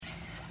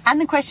And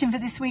the question for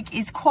this week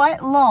is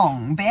quite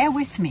long. Bear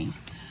with me.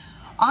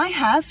 I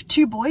have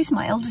 2 boys.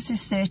 My eldest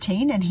is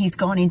 13 and he's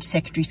gone into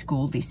secondary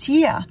school this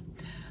year.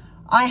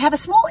 I have a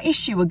small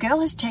issue. A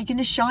girl has taken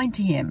a shine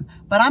to him,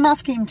 but I'm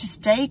asking him to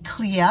stay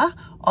clear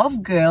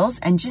of girls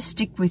and just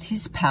stick with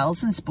his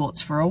pals and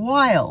sports for a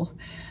while.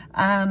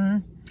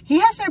 He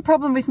has no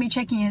problem with me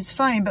checking his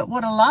phone, but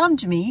what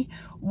alarmed me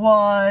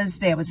was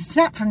there was a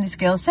snap from this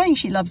girl saying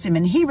she loves him,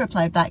 and he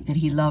replied back that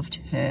he loved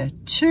her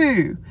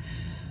too.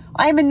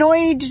 I am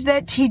annoyed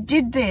that he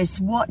did this.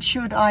 What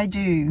should I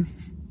do?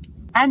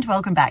 And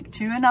welcome back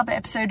to another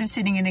episode of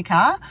Sitting in a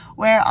Car,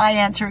 where I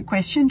answer a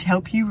question to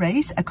help you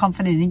raise a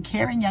confident and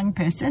caring young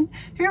person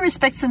who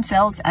respects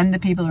themselves and the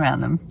people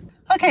around them.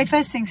 Okay,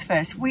 first things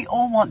first, we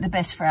all want the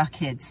best for our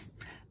kids.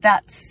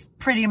 That's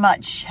pretty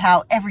much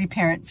how every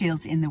parent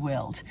feels in the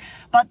world.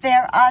 But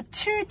there are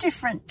 2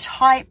 different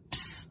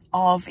types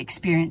of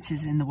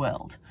experiences in the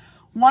world.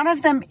 One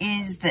of them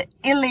is the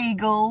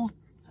illegal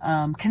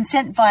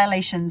consent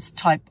violations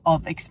type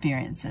of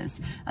experiences.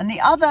 And the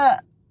other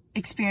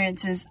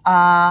experiences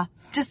are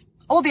just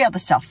all the other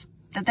stuff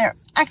that they're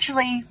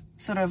actually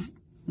sort of,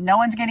 no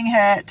one's getting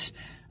hurt.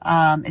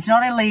 It's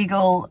not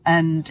illegal,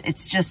 and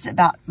it's just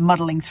about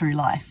muddling through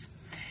life.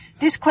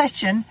 This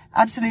question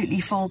absolutely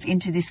falls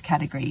into this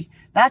category.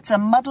 That's a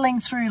muddling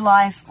through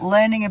life,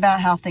 learning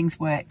about how things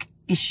work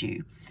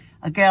issue.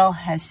 A girl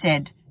has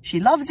said she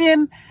loves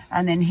him,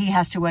 and then he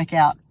has to work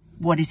out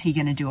what is he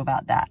going to do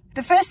about that.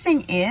 The first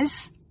thing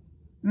is,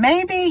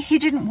 maybe he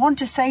didn't want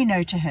to say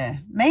no to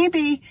her.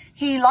 Maybe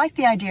he liked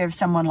the idea of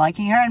someone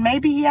liking her, and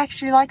maybe he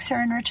actually likes her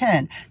in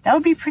return. That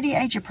would be pretty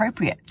age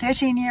appropriate.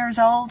 13 years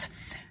old.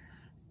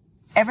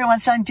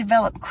 Everyone's starting to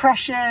develop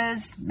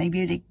crushes,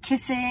 maybe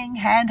kissing,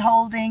 hand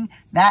holding.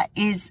 That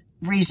is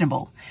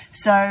reasonable.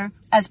 So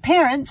as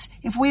parents,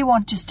 if we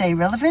want to stay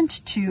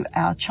relevant to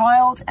our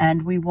child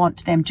and we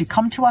want them to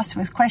come to us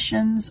with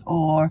questions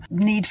or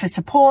need for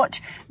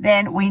support,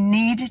 then we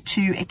need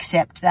to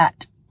accept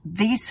that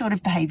these sort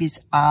of behaviors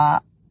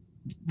are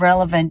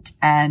relevant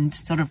and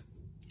sort of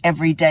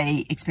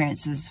everyday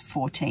experiences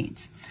for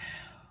teens.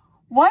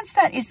 Once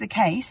that is the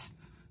case,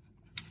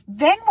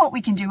 then what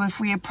we can do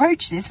if we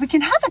approach this, we can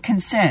have a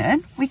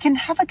concern. We don't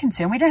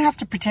have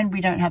to pretend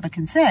we don't have a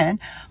concern,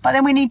 but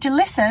then we need to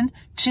listen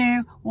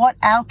to what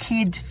our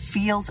kid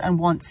feels and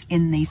wants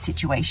in these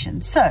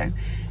situations. So,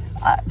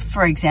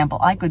 for example,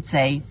 I could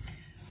say,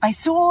 I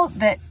saw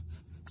that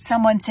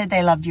someone said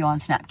they loved you on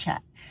Snapchat.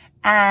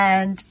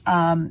 And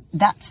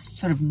that's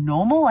sort of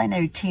normal. I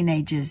know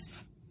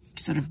teenagers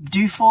sort of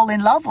do fall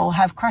in love or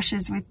have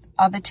crushes with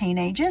other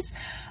teenagers.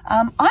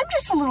 I'm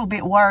just a little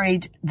bit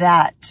worried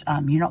that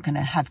you're not going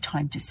to have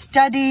time to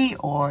study,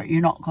 or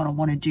you're not going to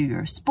want to do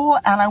your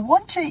sport. And I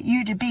want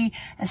you to be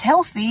as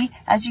healthy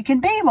as you can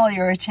be while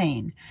you're a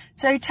teen.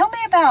 So tell me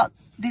about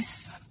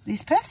this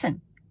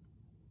person.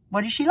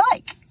 What is she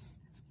like?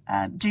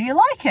 Do you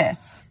like her?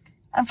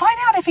 And find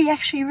out if he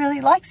actually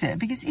really likes her,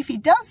 because if he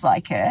does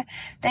like her,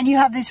 then you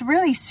have this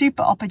really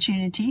super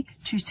opportunity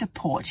to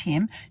support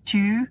him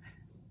to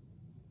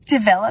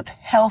develop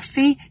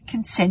healthy,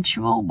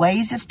 consensual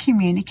ways of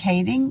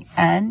communicating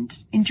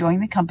and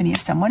enjoying the company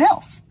of someone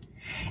else.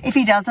 If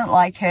he doesn't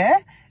like her,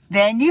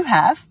 then you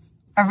have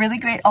a really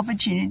great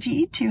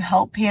opportunity to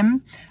help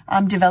him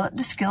develop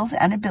the skills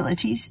and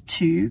abilities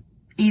to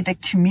either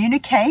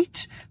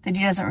communicate that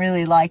he doesn't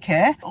really like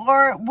her,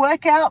 or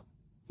work out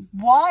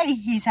why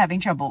he's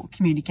having trouble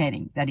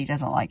communicating that he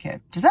doesn't like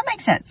her. Does that make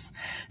sense?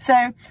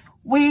 So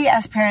we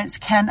as parents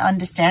can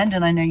understand,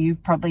 and I know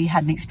you've probably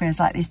had an experience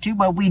like this too,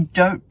 where we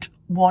don't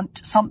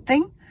want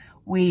something.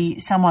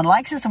 Someone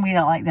likes us and we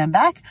don't like them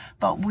back,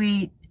 but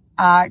we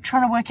are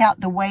trying to work out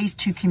the ways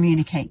to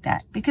communicate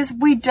that, because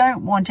we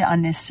don't want to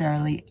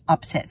unnecessarily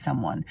upset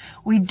someone.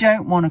 We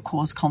don't want to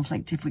cause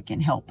conflict if we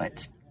can help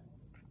it.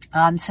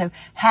 So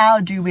how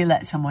do we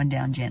let someone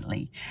down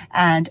gently?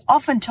 And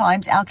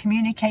oftentimes our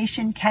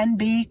communication can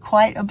be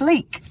quite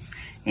oblique.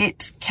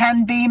 It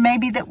can be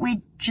maybe that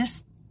we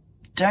just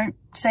don't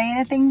say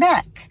anything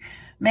back.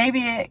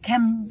 Maybe it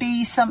can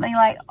be something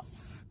like,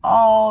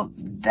 oh,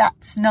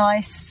 that's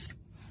nice.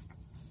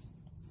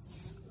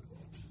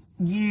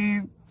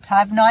 You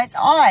have nice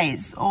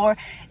eyes. Or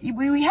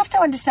we have to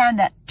understand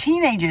that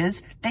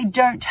teenagers, they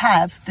don't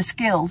have the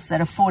skills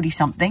that a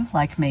 40-something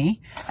like me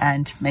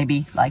and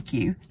maybe like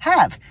you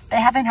have.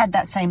 They haven't had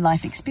that same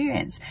life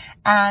experience.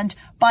 And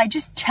by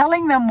just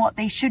telling them what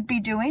they should be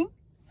doing,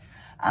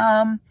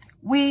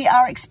 we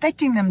are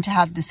expecting them to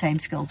have the same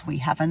skills we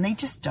have, and they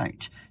just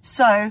don't.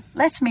 So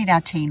let's meet our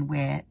teen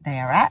where they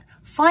are at,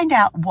 find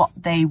out what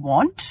they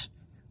want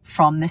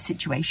from the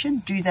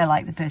situation. Do they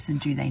like the person?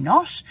 Do they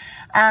not?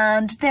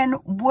 And then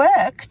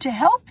work to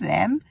help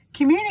them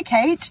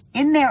communicate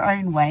in their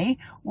own way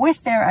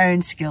with their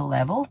own skill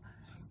level,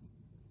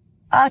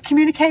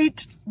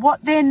 communicate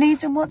what their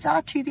needs and wants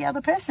are to the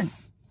other person.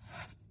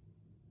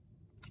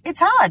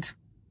 It's hard.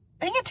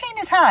 Being a teen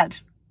is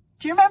hard.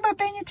 Do you remember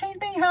being a teen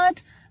being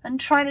hard and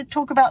trying to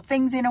talk about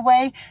things in a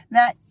way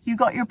that You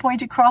got your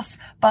point across,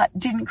 but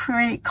didn't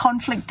create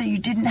conflict that you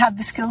didn't have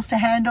the skills to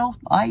handle.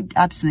 I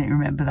absolutely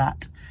remember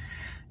that.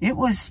 It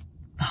was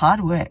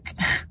hard work.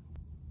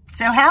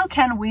 So how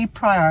can we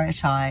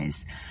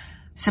prioritize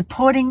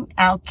supporting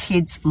our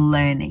kids'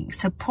 learning,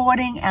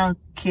 supporting our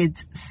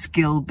kids'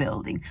 skill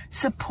building,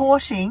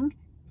 supporting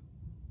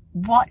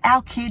what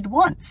our kid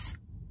wants,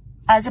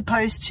 as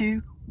opposed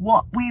to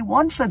what we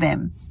want for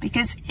them?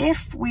 Because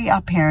if we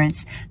are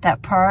parents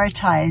that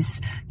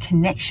prioritize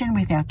connection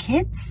with our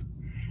kids,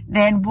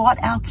 then what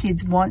our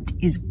kids want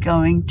is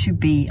going to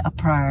be a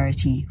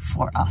priority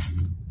for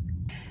us.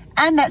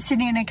 And that's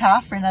Sitting in a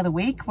Car for another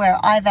week, where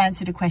I've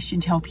answered a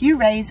question to help you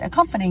raise a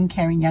confident,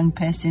 caring young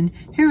person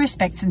who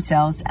respects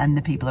themselves and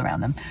the people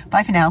around them.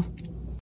 Bye for now.